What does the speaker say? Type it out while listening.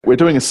We're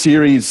doing a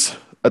series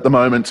at the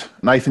moment.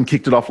 Nathan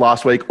kicked it off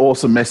last week.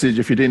 Awesome message.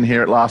 If you didn't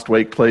hear it last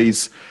week,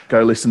 please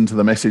go listen to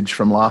the message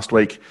from last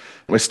week.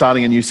 We're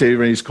starting a new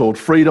series called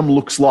Freedom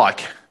Looks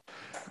Like.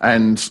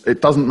 And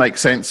it doesn't make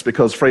sense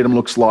because freedom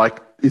looks like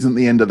isn't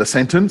the end of the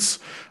sentence.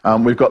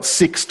 We've got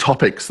 6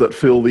 topics that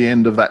fill the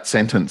end of that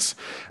sentence.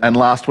 And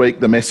last week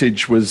the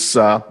message was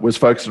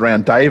focused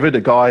around David,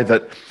 a guy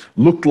that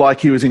looked like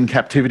he was in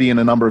captivity in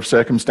a number of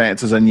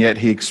circumstances, and yet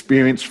he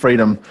experienced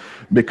freedom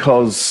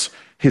because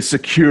his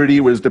security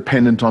was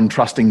dependent on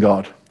trusting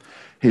God.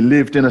 He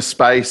lived in a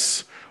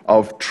space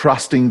of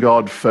trusting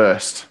God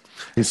first.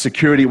 His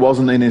security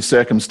wasn't in his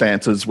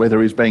circumstances,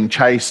 whether he's being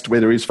chased,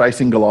 whether he's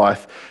facing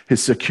Goliath.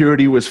 His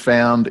security was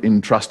found in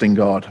trusting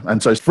God.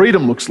 And so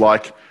freedom looks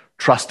like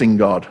trusting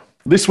God.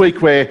 This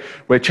week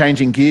we're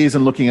changing gears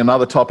and looking at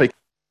another topic.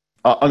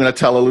 I'm going to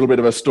tell a little bit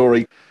of a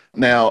story.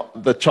 Now,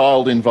 the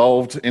child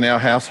involved in our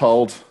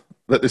household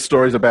that this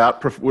story is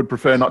about would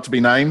prefer not to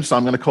be named, so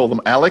I'm going to call them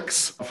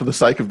Alex for the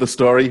sake of the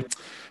story.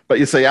 But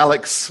you see,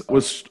 Alex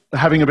was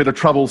having a bit of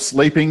trouble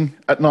sleeping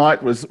at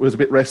night, was a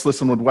bit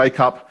restless and would wake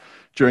up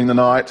during the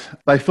night.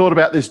 They thought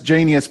about this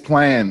genius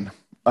plan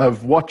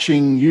of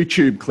watching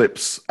YouTube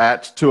clips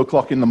at 2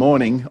 o'clock in the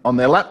morning on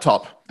their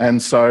laptop.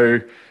 And so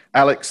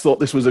Alex thought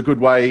this was a good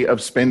way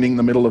of spending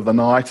the middle of the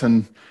night.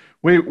 And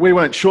we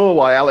weren't sure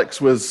why Alex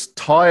was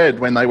tired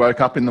when they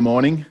woke up in the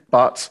morning,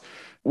 but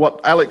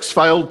what Alex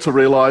failed to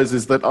realise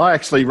is that I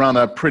actually run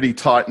a pretty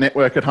tight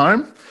network at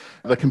home.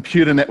 The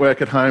computer network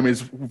at home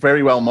is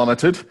very well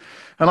monitored,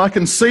 and I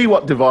can see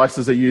what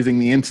devices are using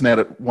the internet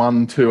at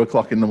 1, 2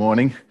 o'clock in the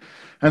morning.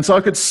 And so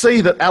I could see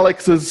that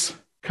Alex's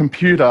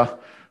computer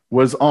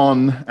was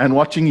on and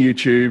watching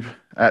YouTube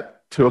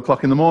at 2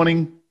 o'clock in the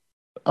morning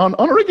on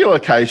a regular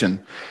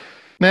occasion.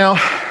 Now,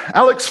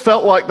 Alex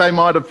felt like they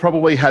might have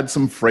probably had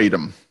some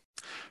freedom,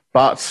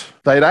 but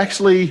they'd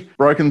actually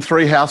broken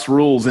 3 house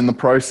rules in the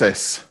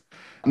process.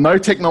 No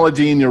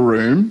technology in your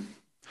room,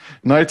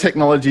 no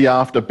technology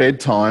after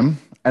bedtime,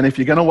 and if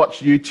you're going to watch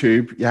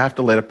YouTube, you have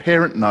to let a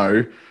parent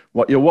know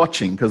what you're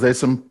watching because there's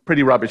some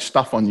pretty rubbish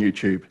stuff on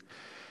YouTube.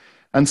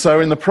 And so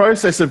in the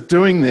process of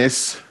doing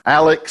this,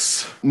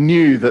 Alex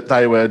knew that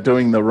they were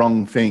doing the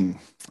wrong thing,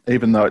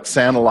 even though it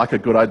sounded like a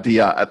good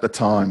idea at the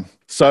time.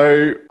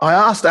 So I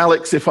asked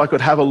Alex if I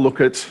could have a look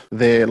at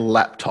their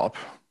laptop.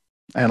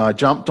 And I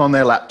jumped on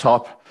their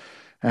laptop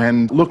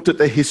and looked at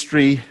the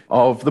history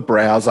of the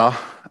browser.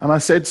 And I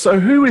said,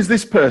 "So who is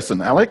this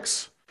person,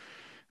 Alex?"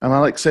 And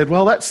Alex said,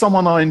 "Well, that's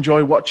someone I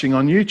enjoy watching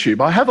on YouTube.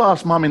 I have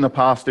asked Mum in the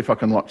past if I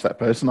can watch that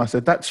person." I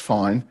said, "That's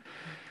fine."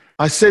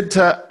 I said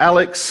to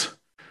Alex,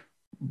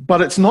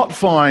 "But it's not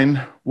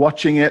fine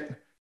watching it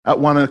at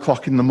 1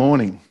 o'clock in the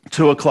morning,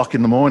 2 o'clock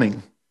in the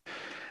morning."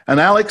 And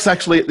Alex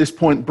actually at this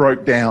point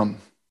broke down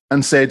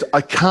and said,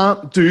 "I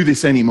can't do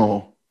this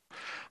anymore.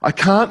 I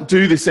can't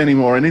do this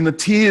anymore." And in the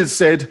tears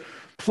said,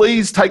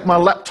 "Please take my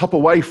laptop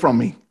away from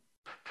me.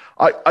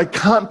 I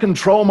can't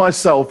control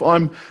myself.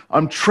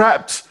 I'm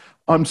trapped.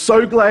 I'm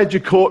so glad you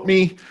caught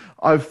me.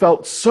 I've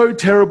felt so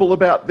terrible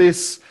about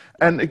this.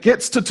 And it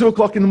gets to 2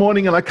 o'clock in the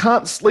morning and I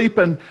can't sleep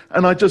and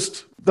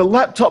the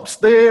laptop's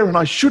there and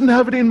I shouldn't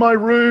have it in my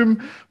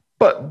room,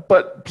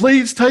 but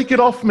please take it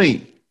off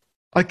me.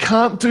 I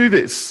can't do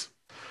this."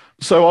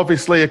 So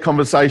obviously a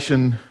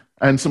conversation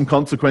and some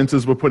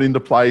consequences were put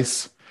into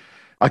place.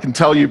 I can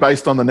tell you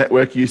based on the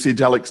network usage,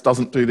 Alex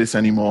doesn't do this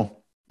anymore.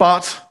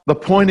 But the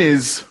point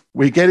is,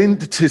 we get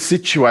into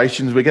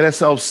situations, we get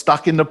ourselves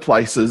stuck into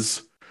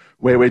places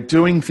where we're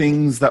doing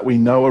things that we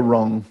know are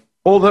wrong,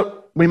 or that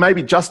we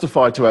maybe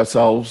justify to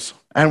ourselves,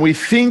 and we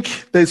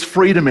think there's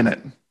freedom in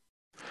it.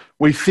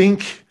 We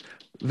think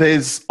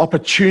there's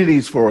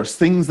opportunities for us,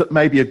 things that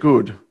maybe are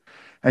good,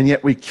 and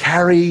yet we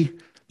carry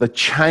the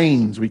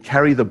chains, we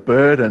carry the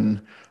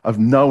burden of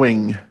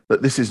knowing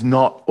that this is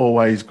not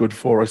always good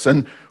for us.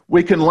 And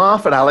we can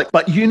laugh at Alex,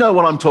 but you know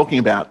what I'm talking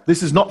about.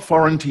 This is not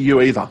foreign to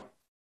you either.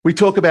 We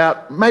talk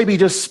about maybe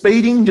just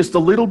speeding just a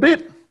little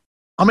bit.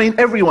 I mean,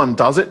 everyone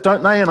does it,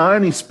 don't they? And I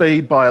only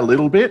speed by a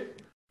little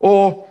bit.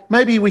 Or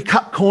maybe we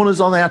cut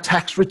corners on our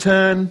tax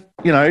return.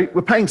 You know,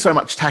 we're paying so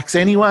much tax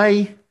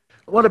anyway.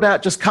 What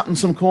about just cutting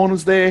some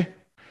corners there?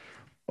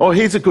 Or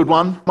here's a good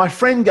one. My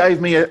friend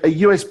gave me a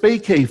USB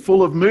key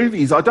full of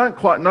movies. I don't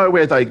quite know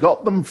where they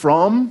got them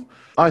from.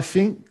 I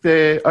think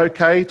they're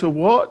okay to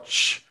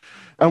watch.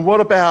 And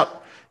what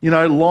about,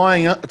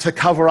 lying to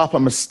cover up a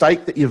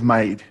mistake that you've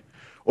made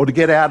or to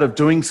get out of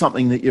doing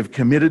something that you've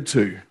committed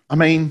to? I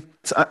mean,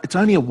 it's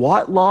only a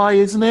white lie,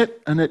 isn't it?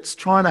 And it's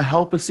trying to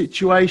help a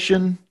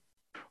situation.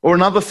 Or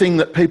another thing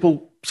that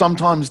people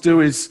sometimes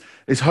do is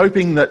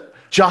hoping that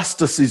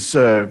justice is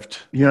served.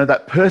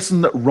 That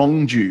person that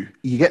wronged you,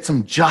 you get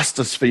some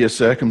justice for your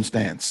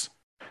circumstance.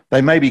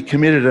 They maybe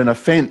committed an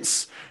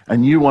offence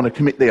and you want to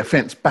commit the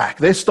offence back.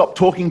 They've stopped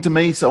talking to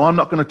me, so I'm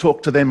not going to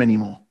talk to them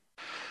anymore.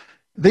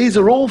 These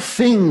are all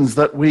things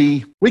that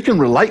we can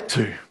relate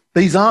to.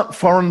 These aren't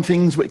foreign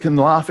things we can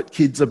laugh at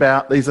kids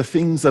about. These are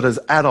things that as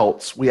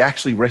adults we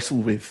actually wrestle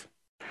with.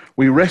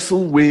 We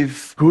wrestle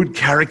with good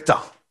character.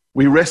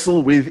 We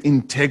wrestle with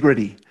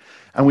integrity.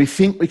 and we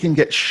think we can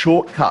get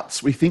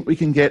shortcuts. We think we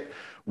can get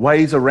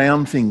ways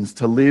around things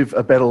to live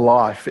a better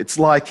life. It's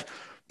like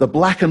the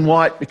black and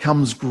white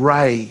becomes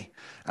grey,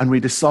 and we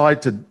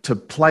decide to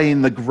play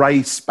in the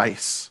grey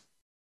space.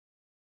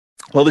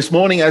 Well, this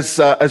morning, as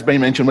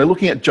been mentioned, we're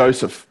looking at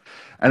Joseph,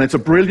 and it's a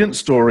brilliant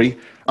story.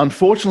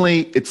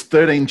 Unfortunately, it's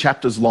 13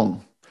 chapters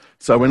long,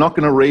 so we're not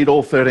going to read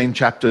all 13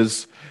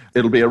 chapters.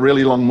 It'll be a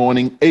really long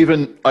morning.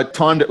 Even I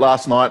timed it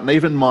last night, and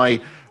even my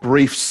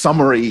brief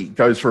summary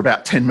goes for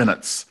about 10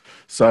 minutes.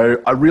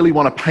 So I really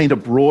want to paint a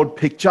broad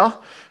picture.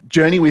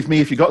 Journey with me.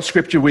 If you've got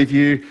scripture with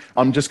you,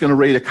 I'm just going to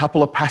read a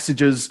couple of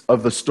passages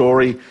of the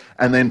story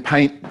and then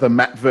paint the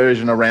map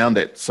version around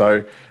it.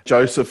 So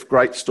Joseph,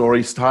 great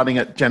story, starting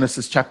at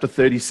Genesis chapter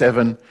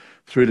 37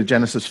 through to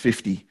Genesis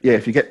 50. Yeah,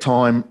 if you get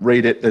time,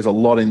 read it. There's a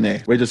lot in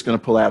there. We're just going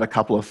to pull out a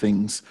couple of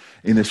things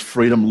in this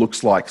freedom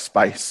looks like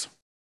space.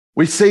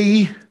 We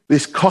see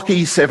this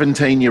cocky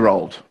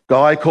 17-year-old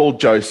guy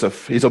called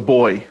Joseph. He's a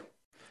boy.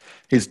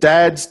 His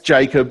dad's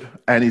Jacob,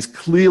 and he's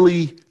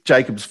clearly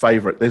Jacob's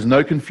favourite. There's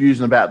no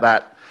confusion about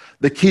that.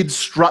 The kid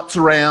struts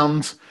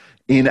around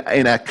in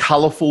a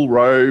colourful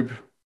robe,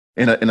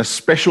 in a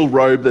special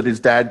robe that his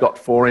dad got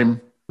for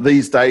him.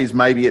 These days,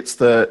 maybe it's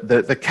the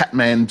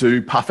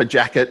Kathmandu puffer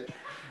jacket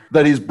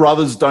that his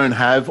brothers don't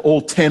have.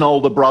 All 10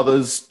 older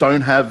brothers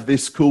don't have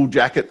this cool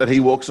jacket that he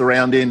walks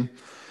around in.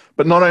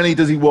 But not only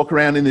does he walk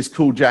around in this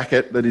cool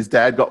jacket that his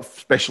dad got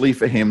specially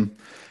for him,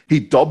 he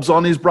dobs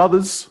on his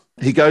brothers.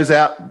 He goes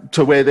out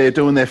to where they're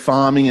doing their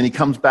farming, and he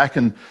comes back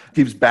and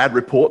gives bad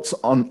reports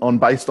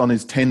based on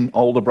his 10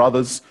 older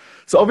brothers.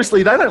 So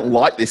obviously they don't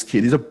like this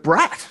kid. He's a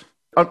brat.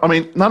 I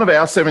mean, none of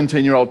our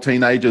 17-year-old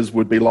teenagers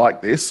would be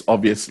like this,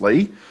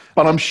 obviously.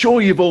 But I'm sure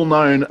you've all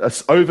known an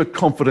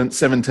overconfident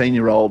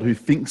 17-year-old who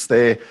thinks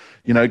they're,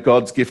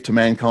 God's gift to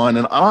mankind.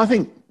 And I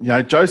think,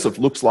 Joseph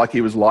looks like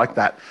he was like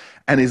that.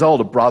 And his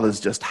older brothers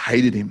just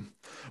hated him.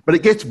 But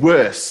it gets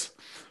worse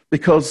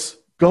because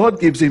God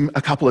gives him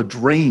a couple of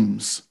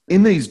dreams.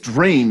 In these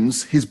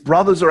dreams, his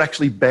brothers are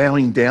actually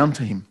bowing down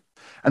to him.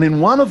 And in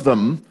one of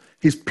them,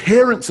 his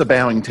parents are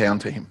bowing down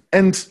to him.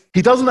 And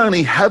he doesn't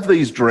only have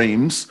these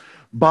dreams,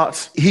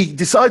 but he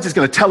decides he's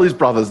going to tell his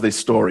brothers this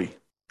story,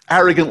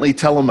 arrogantly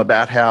tell them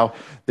about how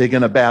they're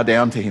going to bow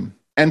down to him.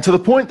 And to the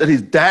point that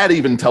his dad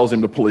even tells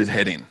him to pull his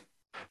head in.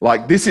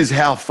 Like, this is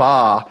how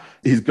far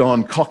he's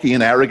gone cocky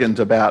and arrogant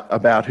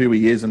about who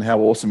he is and how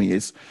awesome he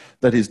is,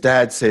 that his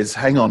dad says,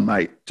 hang on,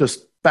 mate,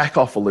 just back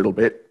off a little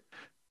bit.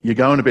 You're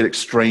going a bit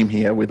extreme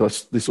here with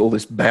all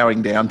this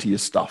bowing down to your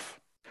stuff.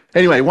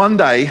 Anyway, one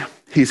day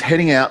he's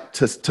heading out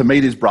to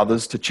meet his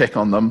brothers, to check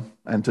on them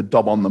and to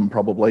dob on them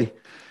probably.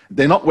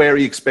 They're not where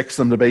he expects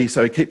them to be,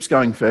 so he keeps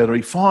going further.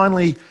 He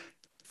finally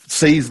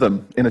sees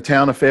them in a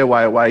town a fair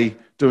way away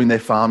doing their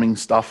farming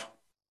stuff.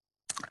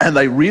 And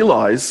they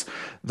realise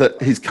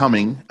that he's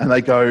coming, and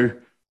they go,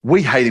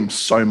 we hate him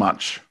so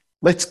much.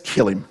 Let's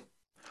kill him.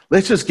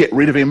 Let's just get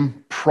rid of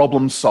him.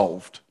 Problem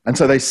solved. And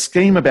so they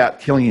scheme about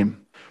killing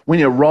him. When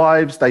he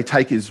arrives, they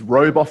take his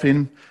robe off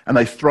him and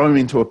they throw him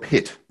into a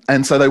pit.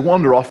 And so they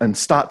wander off and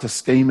start to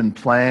scheme and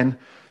plan.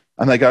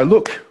 And they go,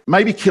 look,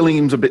 maybe killing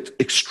him's a bit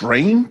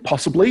extreme,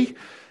 possibly.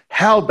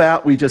 How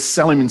about we just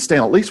sell him instead?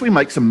 At least we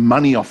make some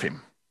money off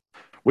him.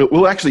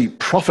 We'll actually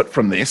profit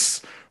from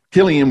this.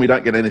 Killing him we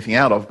don't get anything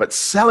out of, but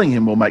selling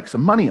him will make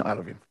some money out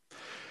of him.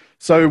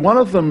 So one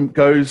of them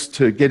goes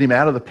to get him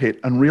out of the pit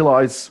and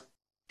realise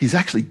he's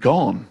actually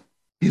gone.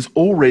 He's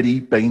already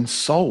been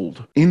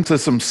sold into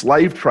some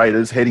slave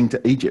traders heading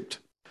to Egypt.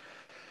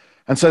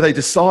 And so they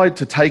decide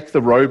to take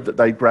the robe that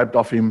they grabbed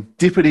off him,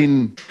 dip it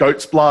in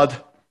goat's blood,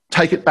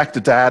 take it back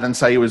to Dad and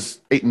say he was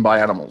eaten by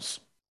animals.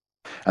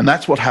 And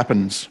that's what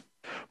happens.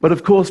 But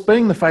of course,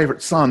 being the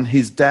favourite son,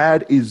 his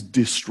dad is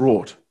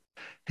distraught.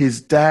 His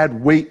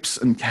dad weeps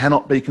and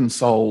cannot be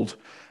consoled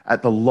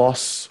at the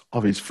loss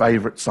of his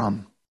favourite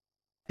son.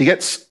 He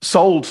gets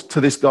sold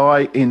to this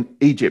guy in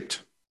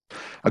Egypt,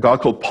 a guy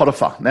called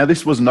Potiphar. Now,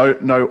 this was no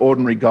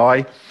ordinary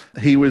guy.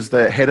 He was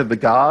the head of the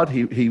guard.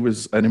 He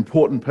was an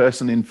important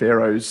person in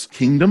Pharaoh's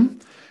kingdom.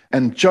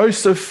 And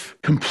Joseph,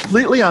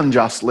 completely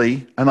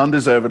unjustly and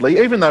undeservedly,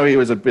 even though he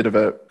was a bit of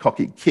a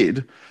cocky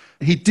kid,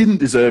 he didn't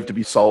deserve to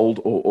be sold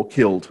or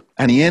killed.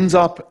 And he ends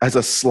up as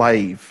a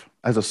slave,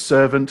 as a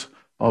servant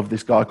of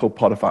this guy called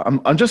Potiphar.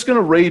 I'm just going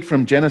to read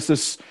from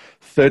Genesis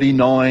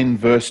 39,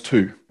 verse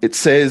 2. It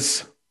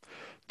says,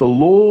 "The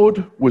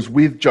Lord was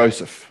with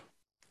Joseph,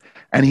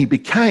 and he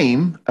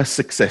became a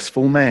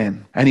successful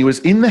man, and he was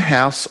in the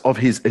house of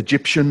his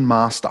Egyptian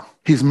master.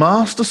 His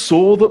master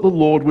saw that the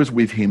Lord was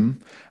with him,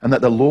 and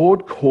that the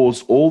Lord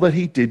caused all that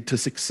he did to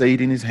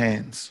succeed in his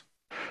hands.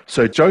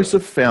 So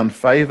Joseph found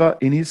favour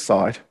in his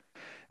sight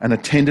and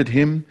attended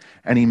him,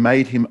 and he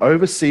made him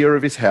overseer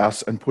of his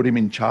house and put him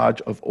in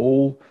charge of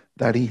all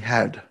that he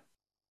had."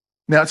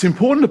 Now, it's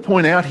important to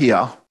point out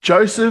here,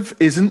 Joseph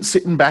isn't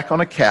sitting back on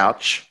a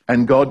couch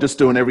and God just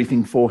doing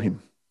everything for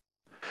him.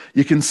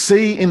 You can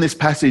see in this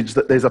passage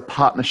that there's a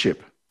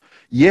partnership.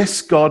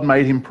 Yes, God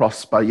made him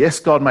prosper.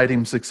 Yes, God made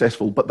him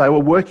successful, but they were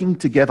working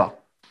together.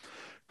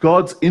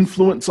 God's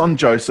influence on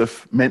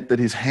Joseph meant that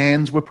his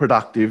hands were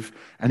productive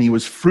and he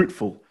was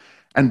fruitful.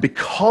 And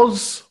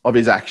because of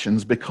his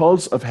actions,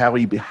 because of how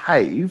he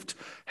behaved,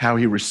 how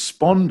he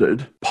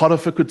responded,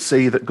 Potiphar could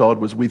see that God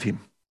was with him.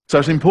 So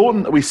it's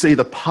important that we see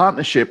the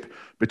partnership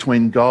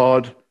between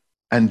God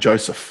and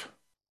Joseph.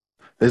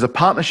 There's a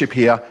partnership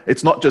here.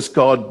 It's not just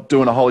God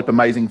doing a whole heap of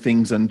amazing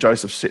things and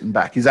Joseph sitting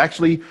back. He's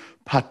actually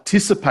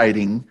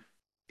participating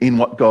in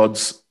what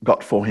God's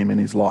got for him in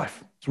his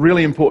life. It's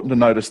really important to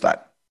notice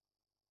that.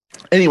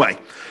 Anyway,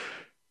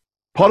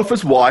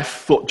 Potiphar's wife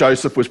thought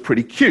Joseph was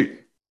pretty cute.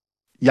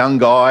 Young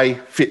guy,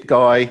 fit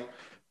guy,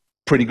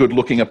 pretty good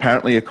looking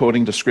apparently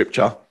according to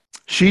scripture.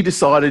 She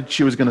decided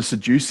she was going to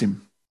seduce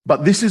him.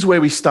 But this is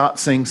where we start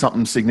seeing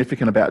something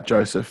significant about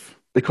Joseph,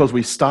 because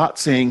we start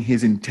seeing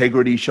his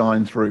integrity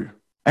shine through.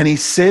 And he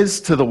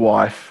says to the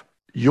wife,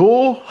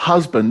 "Your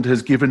husband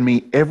has given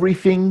me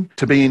everything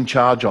to be in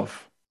charge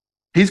of.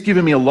 He's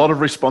given me a lot of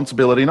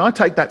responsibility, and I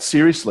take that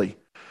seriously.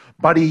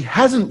 But he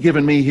hasn't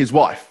given me his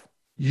wife.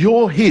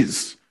 You're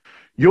his.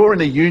 You're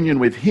in a union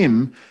with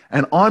him,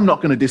 and I'm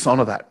not going to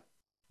dishonor that."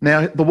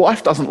 Now, the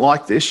wife doesn't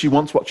like this. She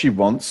wants what she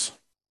wants.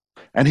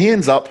 And he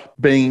ends up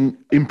being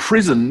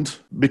imprisoned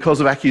because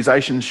of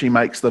accusations she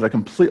makes that are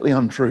completely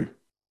untrue.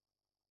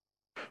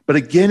 But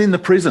again in the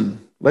prison,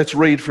 let's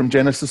read from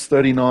Genesis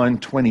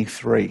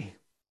 39:23.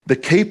 "The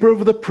keeper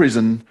of the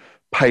prison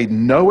paid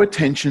no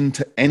attention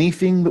to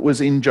anything that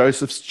was in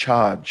Joseph's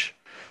charge,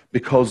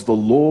 because the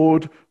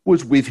Lord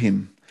was with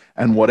him,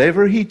 and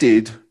whatever he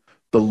did,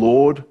 the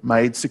Lord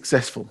made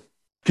successful."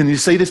 Can you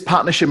see this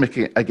partnership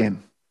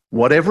again?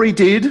 Whatever he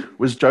did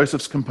was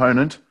Joseph's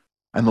component,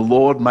 and the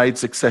Lord made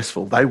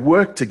successful. They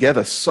worked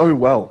together so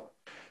well.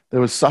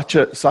 There was such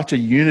a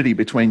unity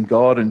between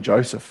God and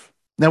Joseph.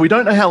 Now, we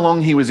don't know how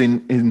long he was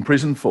in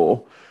prison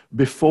for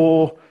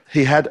before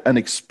he had an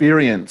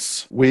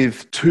experience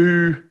with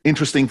two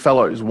interesting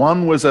fellows.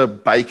 One was a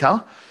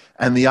baker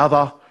and the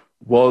other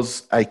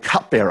was a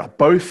cupbearer,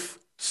 both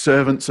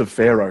servants of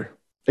Pharaoh.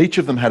 Each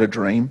of them had a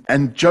dream,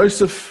 and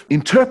Joseph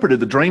interpreted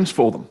the dreams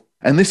for them.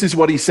 And this is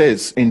what he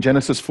says in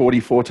Genesis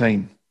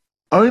 40:14.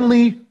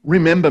 "Only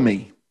remember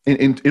me,"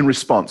 in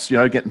response,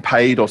 getting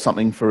paid or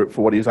something for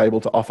what he was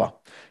able to offer.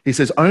 He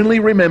says, "Only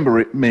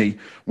remember me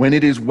when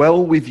it is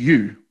well with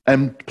you,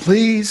 and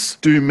please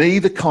do me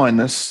the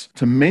kindness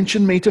to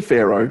mention me to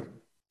Pharaoh,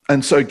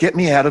 and so get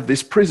me out of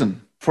this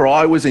prison. For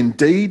I was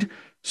indeed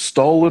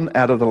stolen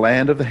out of the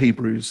land of the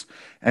Hebrews,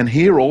 and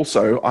here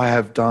also I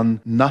have done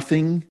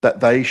nothing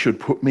that they should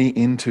put me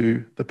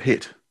into the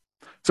pit."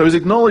 So he's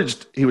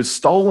acknowledged he was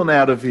stolen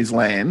out of his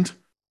land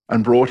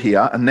and brought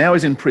here, and now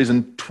he's in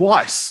prison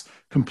twice,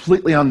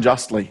 completely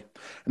unjustly.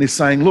 And he's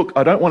saying, "Look,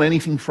 I don't want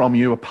anything from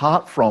you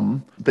apart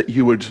from that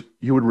you would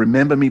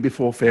remember me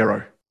before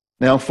Pharaoh."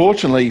 Now,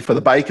 unfortunately for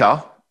the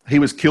baker, he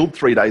was killed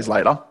 3 days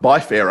later by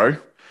Pharaoh,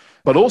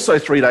 but also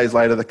 3 days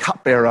later, the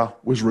cupbearer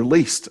was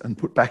released and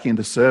put back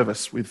into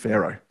service with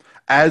Pharaoh,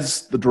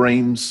 as the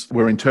dreams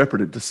were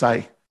interpreted to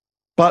say.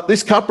 But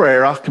this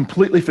cupbearer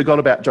completely forgot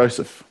about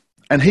Joseph,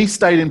 and he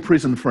stayed in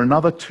prison for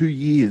another 2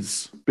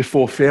 years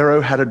before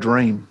Pharaoh had a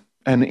dream.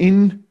 And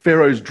in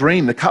Pharaoh's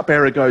dream, the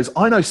cupbearer goes,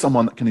 "I know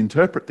someone that can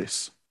interpret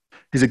this.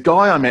 He's a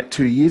guy I met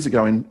 2 years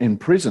ago in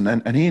prison,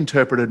 and he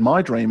interpreted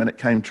my dream and it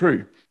came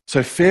true."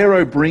 So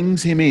Pharaoh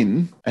brings him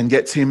in and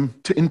gets him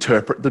to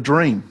interpret the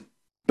dream.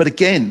 But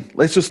again,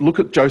 let's just look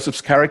at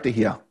Joseph's character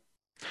here.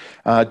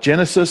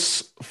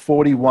 Genesis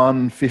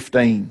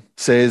 41:15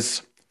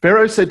 says,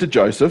 "Pharaoh said to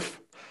Joseph,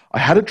 I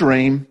had a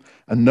dream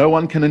and no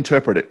one can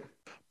interpret it.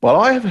 But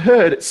I have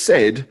heard it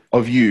said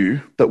of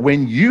you that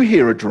when you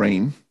hear a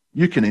dream,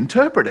 you can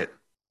interpret it."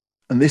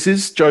 And this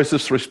is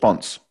Joseph's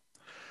response.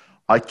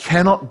 "I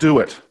cannot do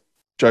it,"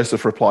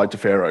 Joseph replied to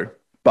Pharaoh,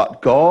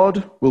 "but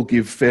God will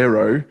give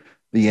Pharaoh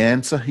the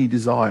answer he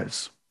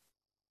desires."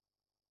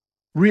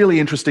 Really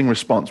interesting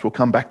response. We'll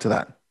come back to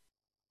that.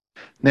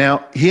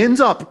 Now, he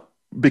ends up,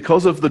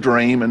 because of the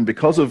dream and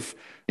because of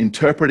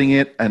interpreting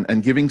it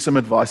and giving some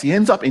advice, he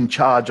ends up in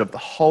charge of the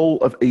whole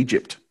of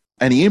Egypt.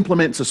 And he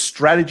implements a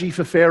strategy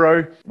for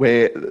Pharaoh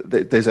where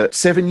there's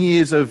 7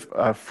 years of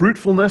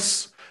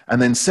fruitfulness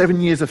and then 7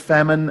 years of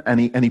famine, and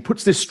he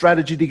puts this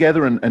strategy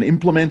together and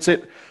implements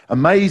it.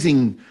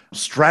 Amazing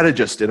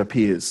strategist, it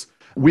appears.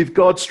 With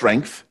God's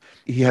strength,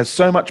 he has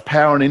so much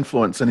power and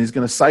influence, and he's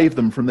going to save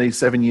them from these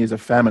 7 years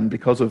of famine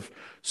because of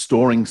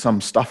storing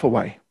some stuff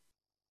away.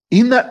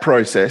 In that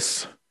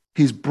process,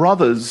 his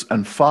brothers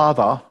and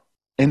father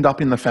end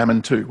up in the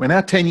famine too. We're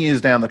now 10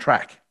 years down the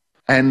track,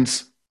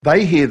 and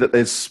they hear that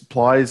there's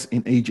supplies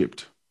in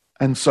Egypt.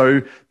 And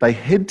so they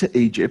head to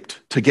Egypt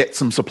to get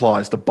some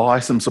supplies, to buy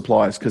some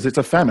supplies, because it's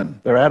a famine.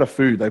 They're out of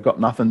food. They've got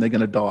nothing. They're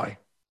going to die.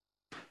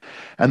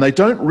 And they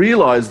don't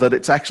realize that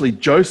it's actually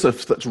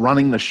Joseph that's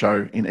running the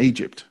show in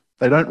Egypt.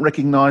 They don't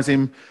recognize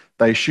him.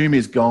 They assume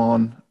he's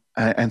gone.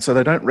 And so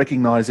they don't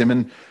recognize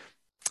him.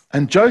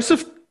 And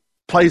Joseph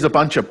plays a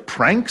bunch of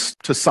pranks,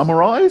 to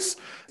summarize.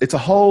 It's a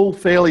whole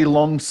fairly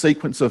long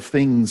sequence of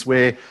things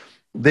where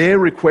they're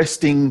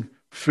requesting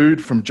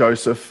food from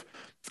Joseph,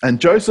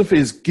 and Joseph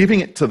is giving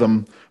it to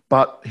them,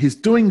 But he's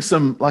doing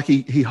some, like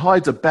he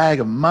hides a bag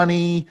of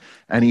money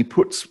and he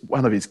puts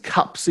one of his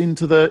cups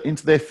into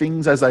their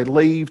things as they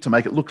leave to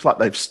make it look like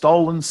they've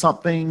stolen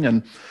something.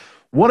 And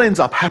what ends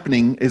up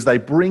happening is they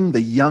bring the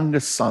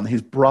youngest son,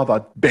 his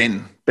brother,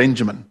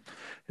 Benjamin.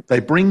 They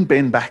bring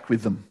Ben back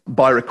with them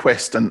by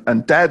request.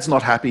 And Dad's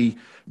not happy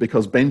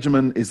because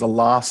Benjamin is the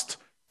last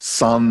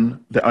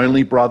son, the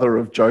only brother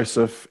of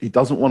Joseph. He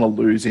doesn't want to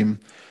lose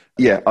him.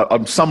 Yeah,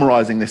 I'm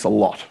summarizing this a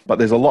lot, but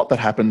there's a lot that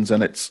happens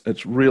and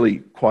it's really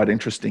quite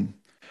interesting.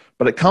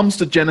 But it comes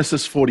to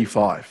Genesis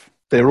 45.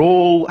 They're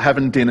all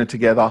having dinner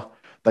together.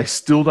 They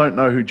still don't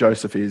know who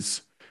Joseph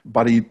is,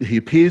 but he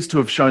appears to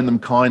have shown them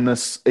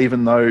kindness,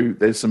 even though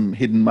there's some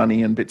hidden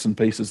money and bits and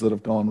pieces that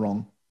have gone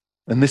wrong.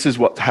 And this is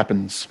what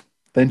happens.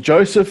 Then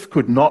Joseph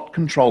could not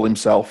control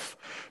himself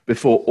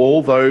before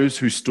all those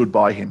who stood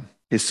by him,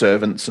 his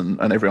servants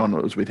and everyone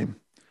that was with him.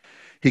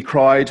 He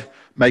cried,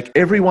 "Make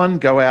everyone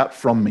go out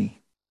from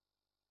me."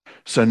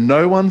 So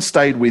no one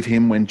stayed with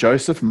him when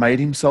Joseph made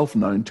himself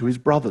known to his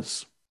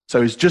brothers.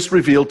 So he's just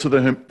revealed to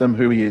them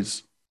who he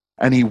is.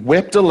 And he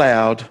wept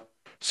aloud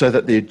so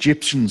that the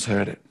Egyptians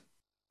heard it,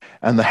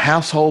 and the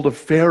household of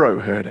Pharaoh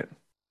heard it.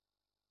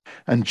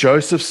 And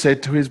Joseph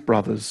said to his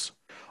brothers,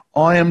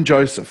 "I am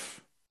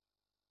Joseph.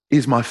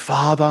 Is my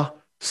father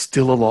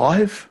still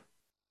alive?"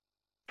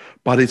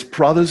 But his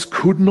brothers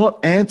could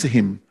not answer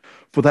him,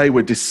 for they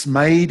were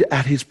dismayed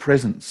at his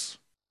presence.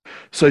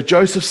 So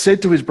Joseph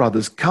said to his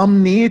brothers,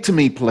 "Come near to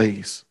me,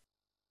 please."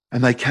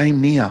 And they came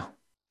near.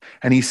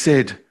 And he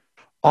said,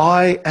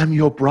 "I am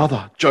your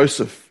brother,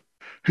 Joseph,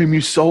 whom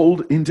you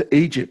sold into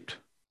Egypt."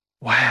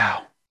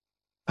 Wow,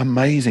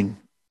 amazing.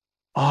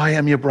 I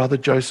am your brother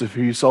Joseph,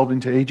 who you sold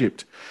into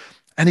Egypt.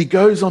 And he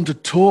goes on to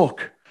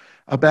talk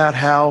about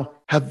how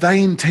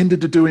they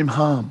intended to do him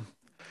harm.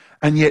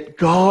 And yet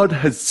God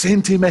has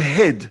sent him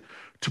ahead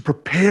to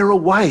prepare a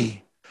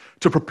way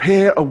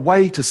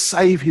to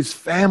save his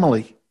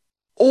family.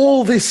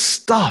 All this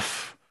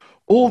stuff,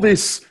 all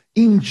this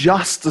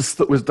injustice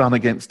that was done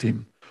against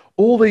him,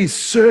 all these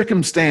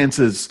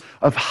circumstances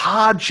of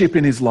hardship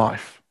in his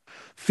life,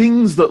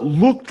 things that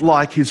looked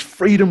like his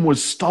freedom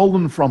was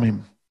stolen from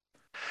him.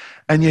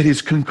 And yet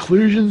his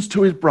conclusions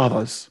to his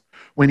brothers,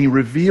 when he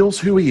reveals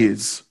who he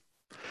is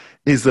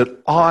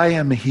that I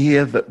am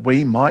here that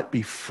we might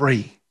be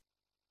free.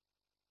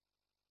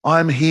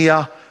 I'm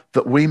here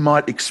that we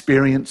might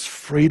experience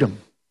freedom.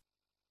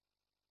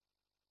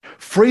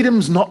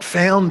 Freedom's not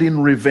found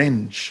in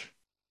revenge.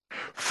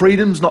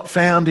 Freedom's not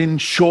found in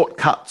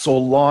shortcuts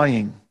or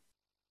lying.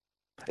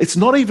 It's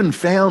not even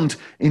found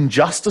in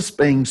justice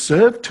being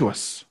served to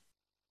us.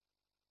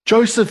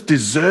 Joseph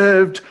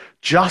deserved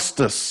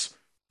justice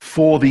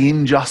for the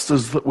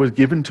injustice that was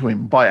given to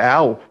him by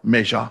our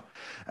measure,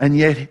 and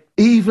yet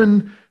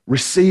even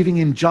receiving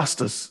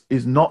injustice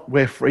is not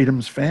where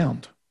freedom's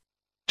found.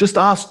 Just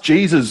ask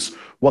Jesus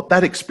what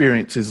that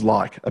experience is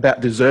like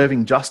about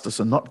deserving justice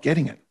and not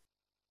getting it.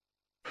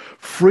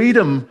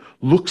 Freedom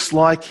looks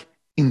like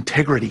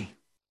integrity.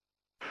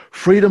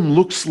 Freedom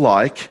looks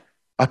like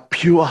a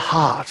pure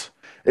heart.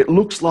 It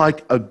looks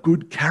like a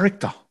good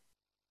character.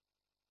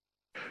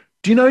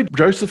 Do you know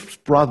Joseph's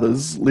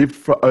brothers lived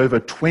for over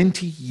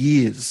 20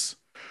 years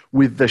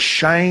with the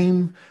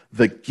shame,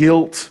 the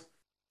guilt,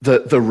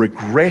 the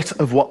regret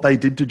of what they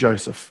did to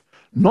Joseph,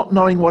 not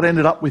knowing what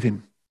ended up with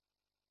him,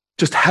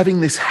 just having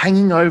this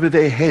hanging over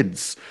their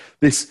heads,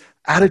 this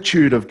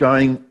attitude of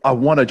going, I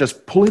want to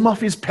just pull him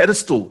off his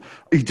pedestal.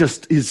 He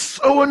just is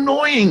so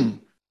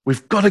annoying.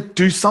 We've got to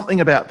do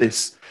something about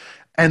this.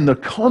 And the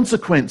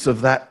consequence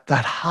of that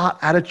heart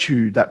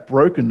attitude, that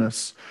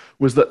brokenness,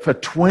 was that for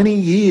 20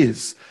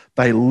 years,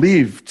 they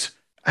lived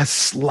as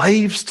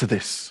slaves to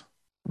this.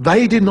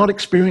 They did not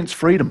experience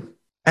freedom.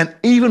 And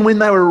even when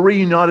they were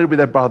reunited with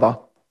their brother,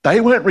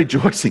 they weren't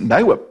rejoicing.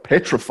 They were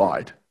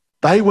petrified.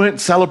 They weren't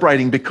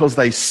celebrating because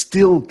they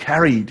still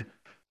carried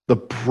the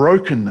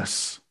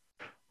brokenness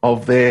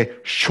of their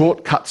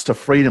shortcuts to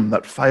freedom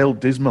that failed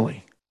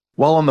dismally.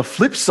 While on the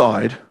flip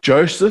side,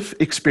 Joseph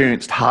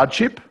experienced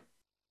hardship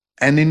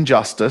and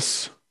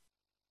injustice,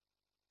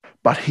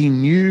 but he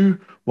knew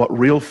what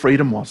real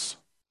freedom was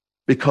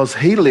because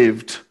he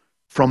lived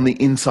from the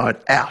inside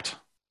out.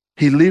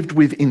 He lived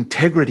with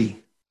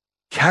integrity.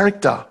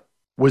 Character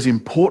was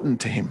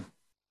important to him.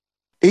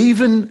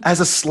 Even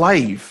as a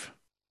slave,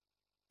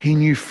 he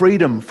knew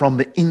freedom from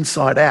the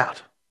inside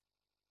out.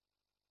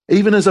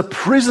 Even as a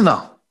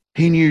prisoner,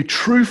 he knew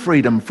true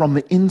freedom from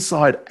the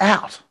inside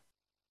out.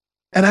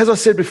 And as I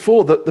said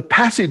before, the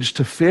passage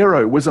to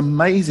Pharaoh was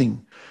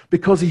amazing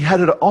because he had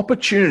an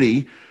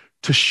opportunity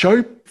to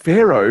show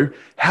Pharaoh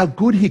how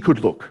good he could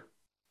look.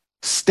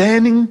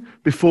 Standing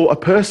before a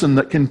person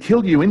that can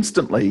kill you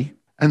instantly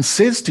and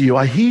says to you,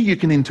 I hear you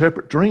can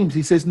interpret dreams.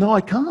 He says, no,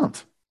 I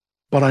can't,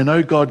 but I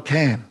know God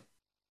can.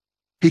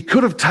 He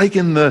could have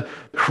taken the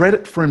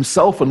credit for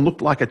himself and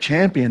looked like a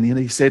champion, and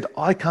he said,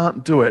 I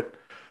can't do it,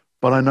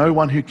 but I know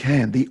one who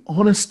can. The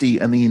honesty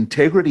and the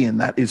integrity in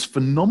that is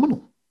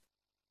phenomenal.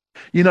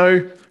 You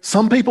know,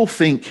 some people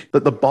think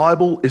that the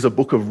Bible is a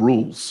book of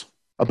rules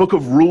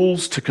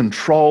to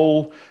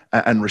control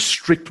and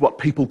restrict what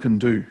people can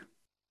do.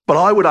 But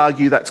I would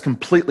argue that's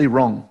completely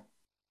wrong,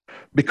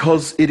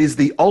 because it is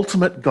the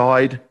ultimate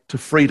guide to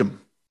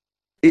freedom.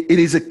 It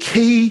is a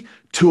key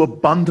to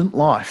abundant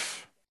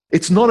life.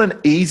 It's not an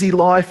easy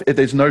life.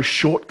 There's no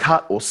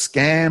shortcut or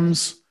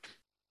scams.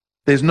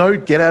 There's no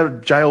get out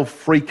of jail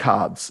free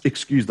cards,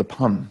 excuse the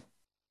pun.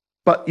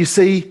 But you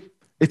see,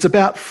 it's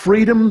about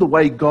freedom the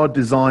way God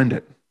designed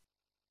it.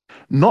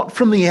 Not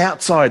from the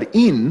outside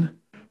in,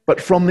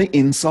 but from the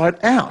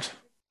inside out.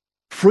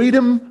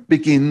 Freedom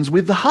begins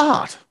with the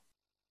heart.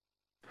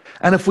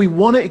 And if we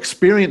want to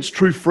experience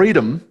true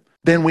freedom,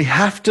 then we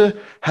have to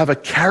have a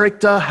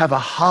character, have a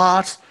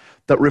heart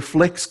that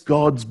reflects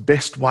God's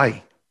best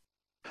way.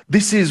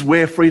 This is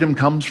where freedom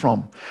comes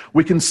from.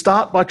 We can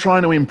start by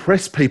trying to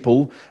impress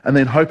people and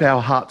then hope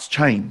our hearts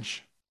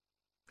change.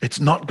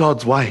 It's not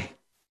God's way.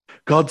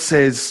 God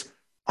says,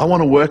 I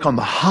want to work on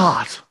the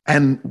heart,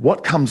 and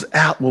what comes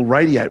out will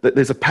radiate.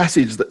 There's a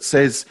passage that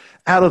says,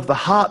 out of the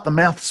heart, the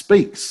mouth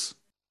speaks.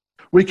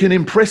 We can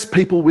impress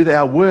people with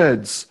our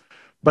words,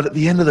 but at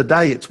the end of the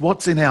day, it's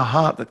what's in our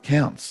heart that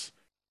counts.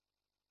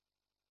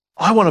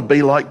 I want to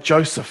be like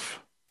Joseph,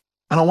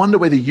 and I wonder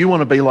whether you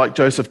want to be like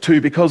Joseph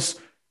too, because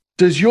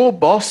does your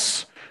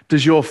boss,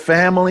 does your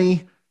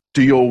family,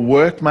 do your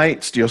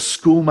workmates, do your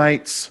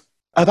schoolmates,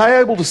 are they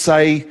able to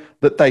say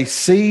that they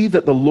see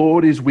that the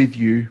Lord is with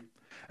you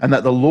and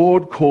that the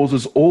Lord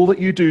causes all that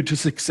you do to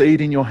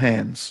succeed in your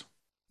hands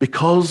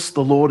because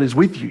the Lord is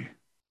with you?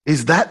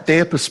 Is that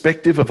their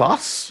perspective of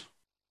us?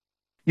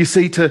 You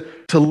see, to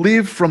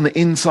live from the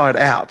inside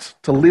out,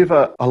 to live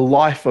a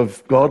life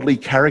of godly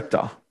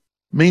character,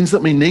 means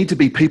that we need to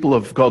be people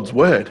of God's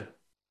word.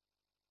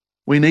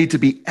 We need to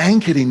be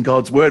anchored in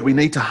God's word. We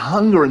need to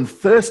hunger and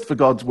thirst for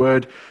God's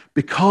word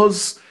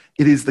because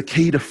it is the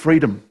key to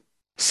freedom.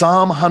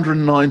 Psalm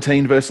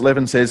 119 verse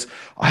 11 says,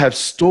 I have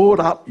stored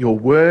up your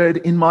word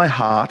in my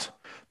heart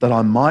that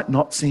I might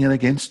not sin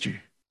against you.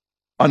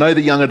 I know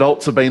the young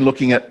adults have been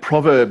looking at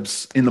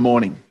Proverbs in the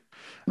morning.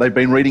 They've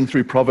been reading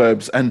through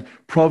Proverbs, and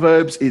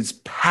Proverbs is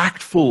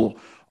packed full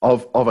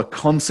of a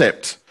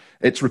concept.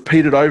 It's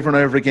repeated over and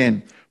over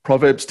again.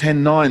 Proverbs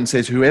 10:9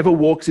 says, whoever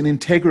walks in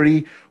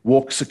integrity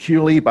walks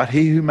securely, but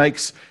he who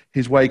makes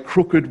his way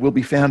crooked will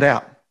be found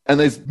out. And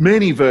there's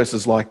many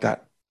verses like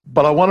that.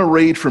 But I want to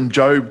read from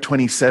Job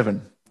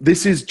 27.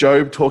 This is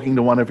Job talking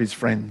to one of his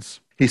friends.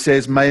 He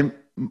says,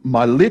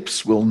 my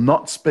lips will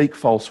not speak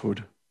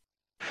falsehood,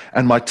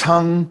 and my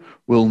tongue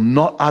will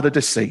not utter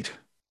deceit.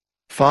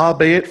 Far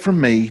be it from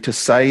me to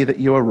say that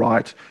you are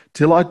right.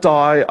 Till I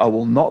die, I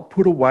will not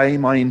put away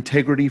my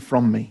integrity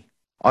from me.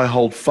 I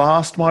hold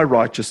fast my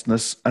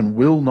righteousness and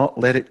will not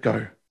let it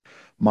go.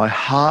 My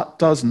heart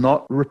does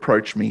not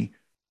reproach me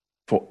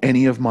for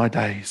any of my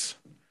days.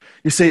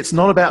 You see, it's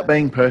not about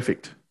being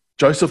perfect.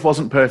 Joseph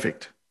wasn't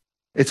perfect.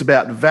 It's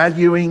about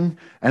valuing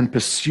and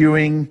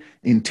pursuing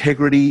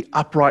integrity,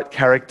 upright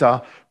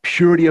character,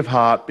 purity of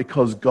heart,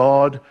 because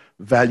God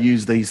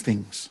values these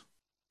things.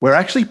 We're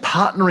actually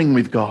partnering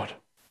with God.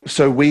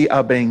 So we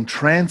are being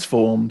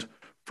transformed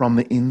from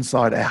the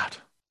inside out.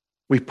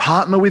 We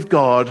partner with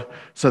God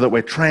so that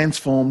we're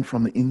transformed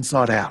from the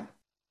inside out.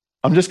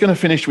 I'm just going to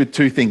finish with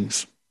two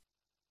things.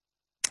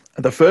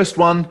 The first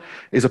one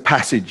is a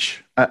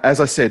passage. As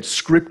I said,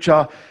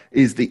 Scripture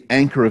is the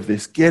anchor of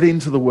this. Get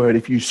into the Word.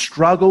 If you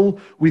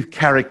struggle with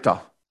character,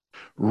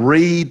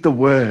 read the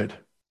Word.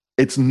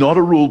 It's not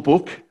a rule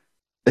book.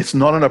 It's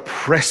not an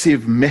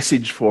oppressive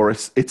message for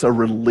us. It's a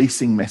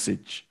releasing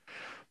message.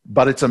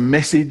 But it's a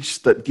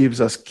message that gives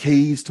us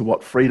keys to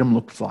what freedom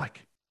looks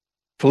like.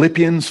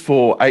 Philippians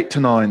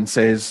 4:8-9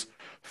 says,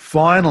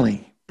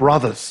 finally,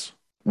 brothers,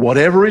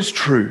 whatever is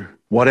true,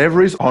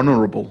 whatever is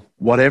honorable,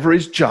 whatever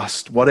is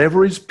just,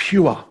 whatever is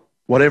pure,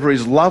 whatever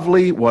is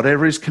lovely,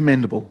 whatever is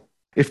commendable,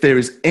 if there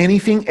is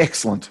anything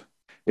excellent,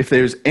 if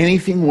there is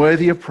anything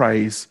worthy of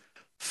praise,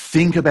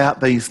 think about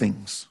these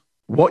things.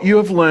 What you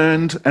have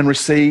learned and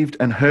received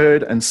and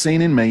heard and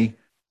seen in me,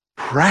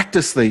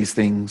 practice these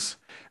things,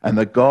 and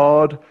the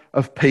God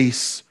of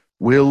peace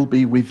will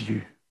be with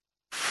you.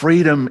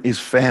 Freedom is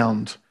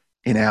found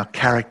in our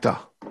character,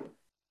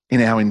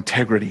 in our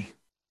integrity.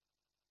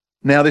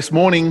 Now, this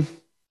morning,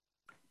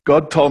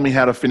 God told me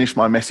how to finish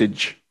my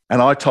message,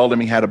 and I told him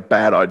he had a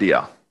bad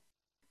idea,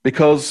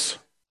 because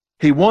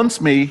he wants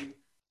me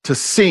to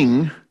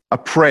sing a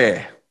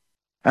prayer.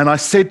 And I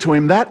said to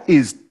him, that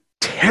is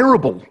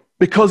terrible,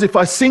 because if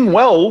I sing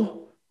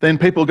well, then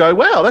people go,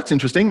 wow, that's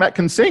interesting, Matt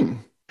can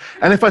sing.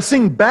 And if I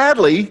sing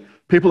badly,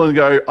 people will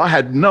go, I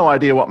had no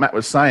idea what Matt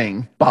was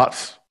saying,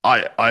 but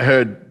I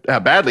heard how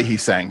badly he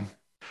sang.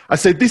 I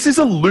said, this is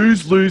a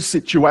lose-lose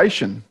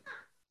situation.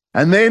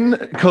 And then,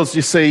 because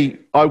you see,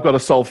 I've got to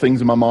solve things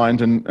in my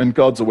mind, and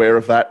God's aware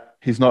of that.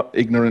 He's not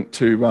ignorant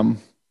to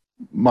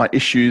my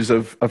issues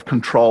of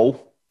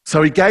control.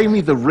 So he gave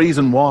me the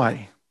reason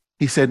why.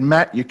 He said,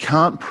 Matt, you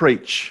can't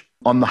preach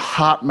on the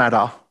heart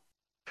matter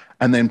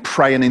and then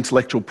pray an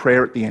intellectual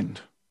prayer at the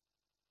end.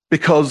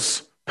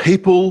 Because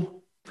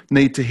people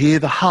need to hear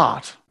the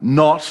heart,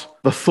 not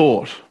the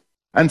thought.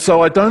 And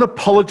so I don't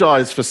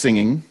apologize for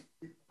singing.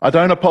 I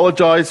don't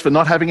apologize for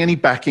not having any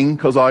backing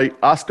because I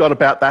asked God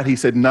about that. He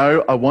said,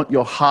 no, I want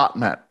your heart,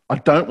 Matt. I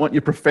don't want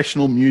your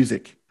professional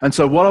music. And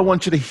so what I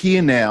want you to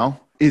hear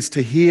now is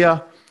to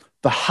hear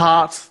the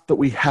heart that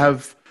we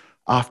have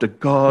after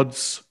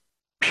God's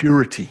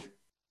purity,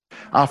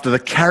 after the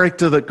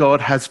character that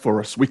God has for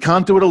us. We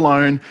can't do it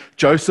alone.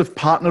 Joseph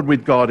partnered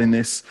with God in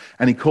this,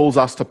 and he calls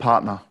us to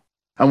partner.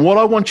 And what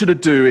I want you to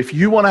do, if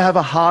you want to have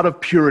a heart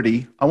of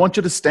purity, I want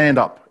you to stand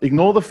up.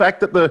 Ignore the fact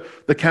that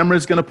the camera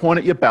is going to point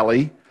at your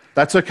belly.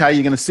 That's okay.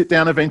 You're going to sit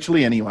down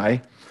eventually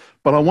anyway.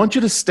 But I want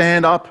you to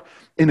stand up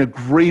in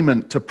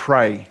agreement to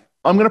pray.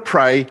 I'm going to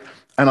pray,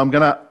 and I'm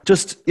going to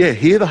just,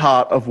 hear the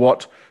heart of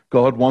what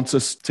God wants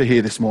us to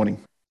hear this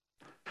morning.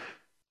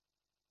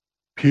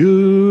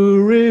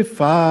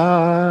 Purify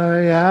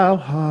our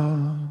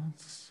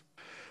hearts.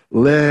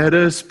 Let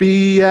us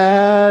be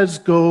as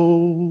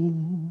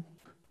gold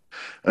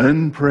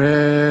and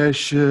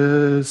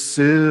precious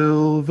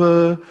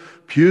silver.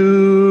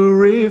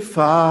 Purify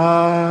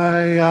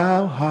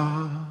our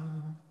hearts.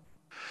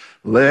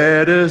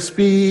 Let us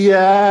be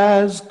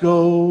as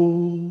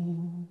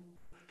gold,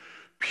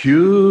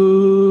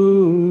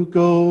 pure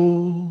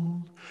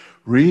gold,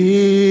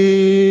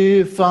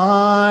 refiner's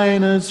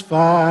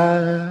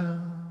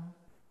fire.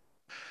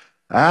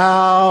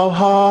 Our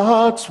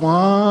heart's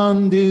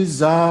one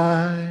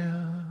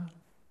desire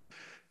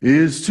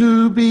is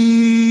to be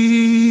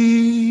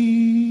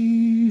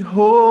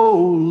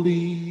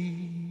holy,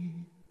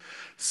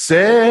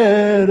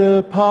 set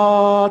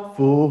apart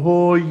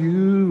for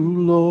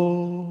you,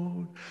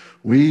 Lord.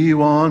 We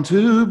want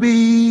to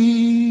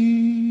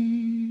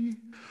be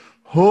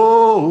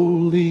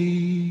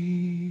holy,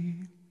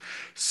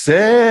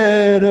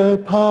 set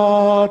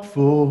apart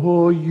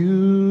for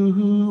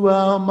you,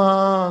 our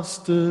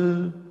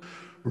Master,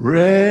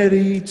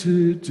 ready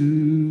to do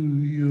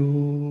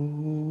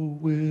your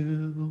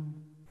will.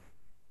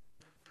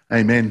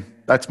 Amen.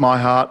 That's my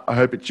heart. I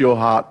hope it's your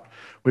heart.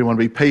 We want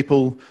to be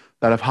people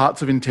that have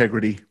hearts of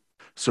integrity,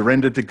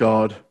 surrendered to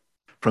God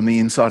from the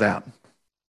inside out.